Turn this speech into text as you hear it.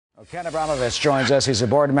Ken Abramowitz joins us. He's a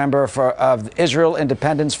board member of Israel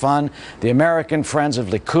Independence Fund, the American Friends of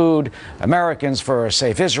Likud, Americans for a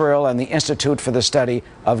Safe Israel, and the Institute for the Study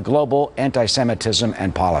of Global Anti-Semitism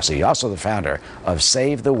and Policy. Also the founder of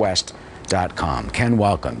SaveTheWest.com. Ken,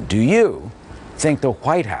 welcome. Do you think the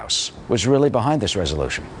White House was really behind this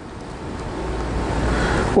resolution?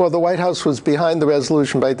 Well, the White House was behind the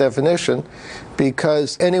resolution by definition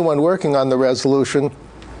because anyone working on the resolution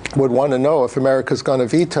would want to know if America's going to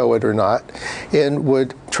veto it or not, and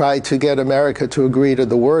would try to get America to agree to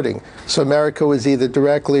the wording. So America was either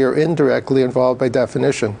directly or indirectly involved by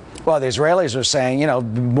definition. Well, the Israelis are saying,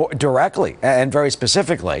 more directly and very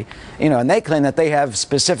specifically, and they claim that they have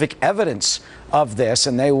specific evidence of this,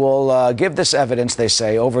 and they will give this evidence, they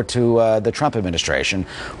say, over to the Trump administration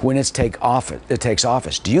when it takes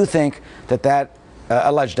office. Do you think that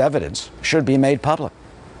alleged evidence should be made public?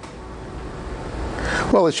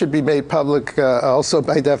 Well, it should be made public also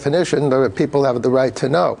by definition. People have the right to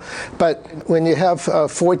know. But when you have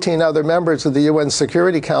 14 other members of the UN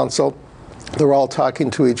Security Council, they're all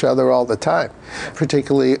talking to each other all the time,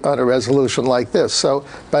 particularly on a resolution like this. So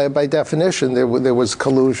by definition, there was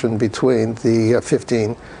collusion between the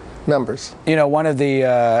 15 members. One of the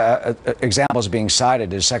examples being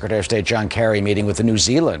cited is Secretary of State John Kerry meeting with the New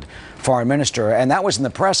Zealand foreign minister, and that was in the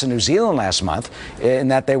press in New Zealand last month, in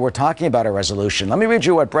that they were talking about a resolution. Let me read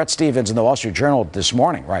you what Brett Stevens in the Wall Street Journal this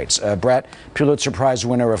morning writes. Brett, Pulitzer Prize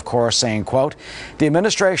winner, of course, saying, quote, "The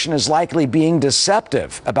administration is likely being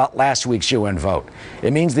deceptive about last week's UN vote.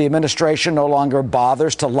 It means the administration no longer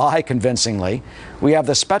bothers to lie convincingly. We have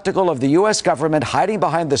the spectacle of the U.S. government hiding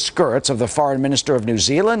behind the skirts of the foreign minister of New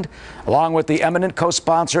Zealand, along with the eminent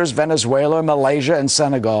co-sponsors Venezuela, Malaysia, and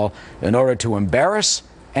Senegal, in order to embarrass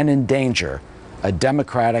and endanger a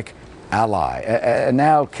democratic ally." And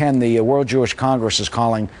now, Ken, the World Jewish Congress is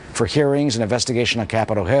calling for hearings and investigation on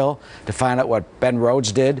Capitol Hill to find out what Ben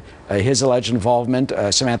Rhodes did, his alleged involvement,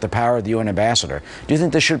 Samantha Power, the UN ambassador. Do you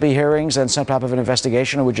think there should be hearings and some type of an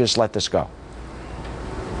investigation, or would you just let this go?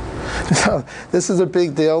 No, this is a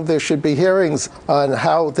big deal. There should be hearings on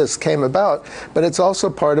how this came about, but it's also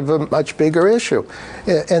part of a much bigger issue.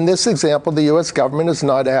 In this example, the U.S. government is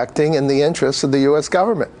not acting in the interests of the U.S.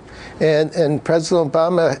 government. And President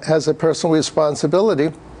Obama has a personal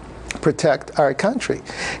responsibility to protect our country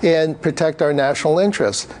and protect our national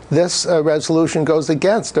interests. This resolution goes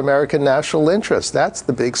against American national interests. That's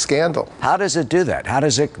the big scandal. How does it do that? How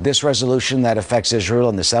does this resolution that affects Israel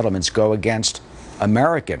and the settlements go against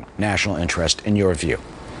American national interest, in your view?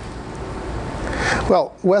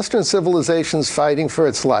 Well, Western civilization's fighting for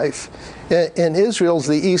its life, and Israel's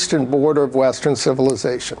the eastern border of Western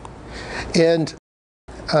civilization. And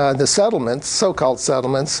the settlements, so-called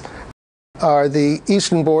settlements, are the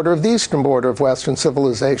eastern border of the eastern border of Western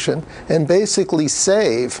civilization, and basically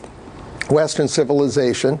save Western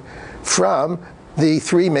civilization from the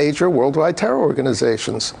three major worldwide terror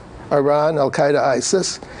organizations: Iran, Al-Qaeda,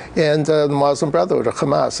 ISIS, and the Muslim Brotherhood, or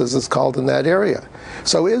Hamas, as it's called in that area.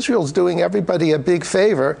 So Israel's doing everybody a big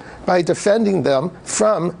favor by defending them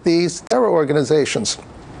from these terror organizations.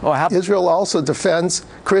 Israel also defends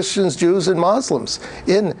Christians, Jews, and Muslims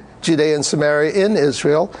in Judea and Samaria, in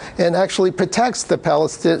Israel, and actually protects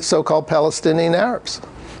the so-called Palestinian Arabs.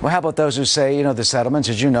 Well, how about those who say, the settlements,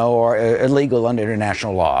 as you know, are illegal under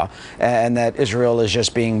international law, and that Israel is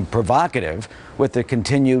just being provocative with the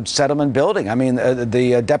continued settlement building? I mean,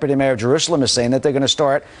 the deputy mayor of Jerusalem is saying that they're going to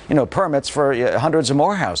start, permits for hundreds of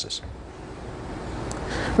more houses.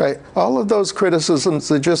 Right. All of those criticisms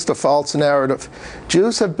are just a false narrative.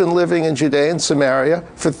 Jews have been living in Judea and Samaria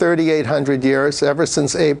for 3,800 years, ever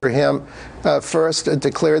since Abraham first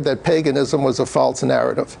declared that paganism was a false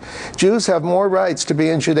narrative. Jews have more rights to be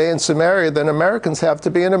in Judea and Samaria than Americans have to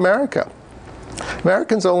be in America.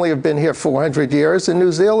 Americans only have been here 400 years, and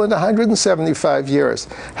New Zealand 175 years.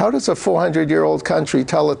 How does a 400-year-old country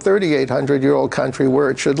tell a 3,800-year-old country where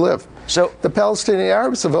it should live? So the Palestinian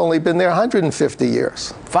Arabs have only been there 150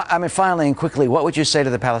 years. Finally and quickly, what would you say to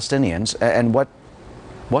the Palestinians, and what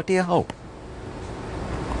do you hope?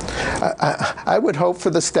 I would hope for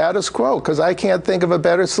the status quo, because I can't think of a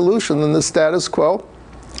better solution than the status quo.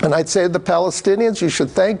 And I'd say to the Palestinians, you should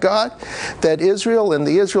thank God that Israel and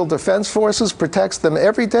the Israel Defense Forces protects them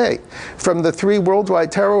every day from the three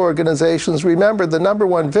worldwide terror organizations. Remember, the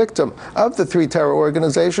 #1 victim of the three terror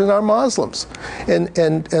organizations are Muslims. And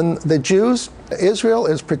the Jews, Israel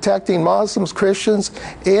is protecting Muslims, Christians,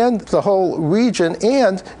 and the whole region,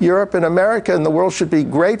 and Europe and America, and the world should be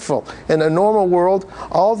grateful. In a normal world,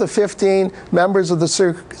 all the 15 members of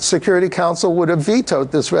the Security Council would have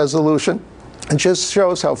vetoed this resolution. It just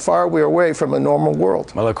shows how far we're away from a normal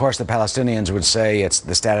world. Well, of course, the Palestinians would say it's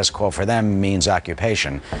the status quo for them means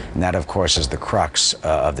occupation. And that, of course, is the crux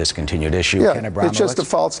of this continued issue. Yeah, Ken Abramowitz. it's just a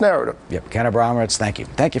false narrative. Yep. Ken Abramowitz, thank you.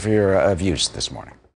 Thank you for your views this morning.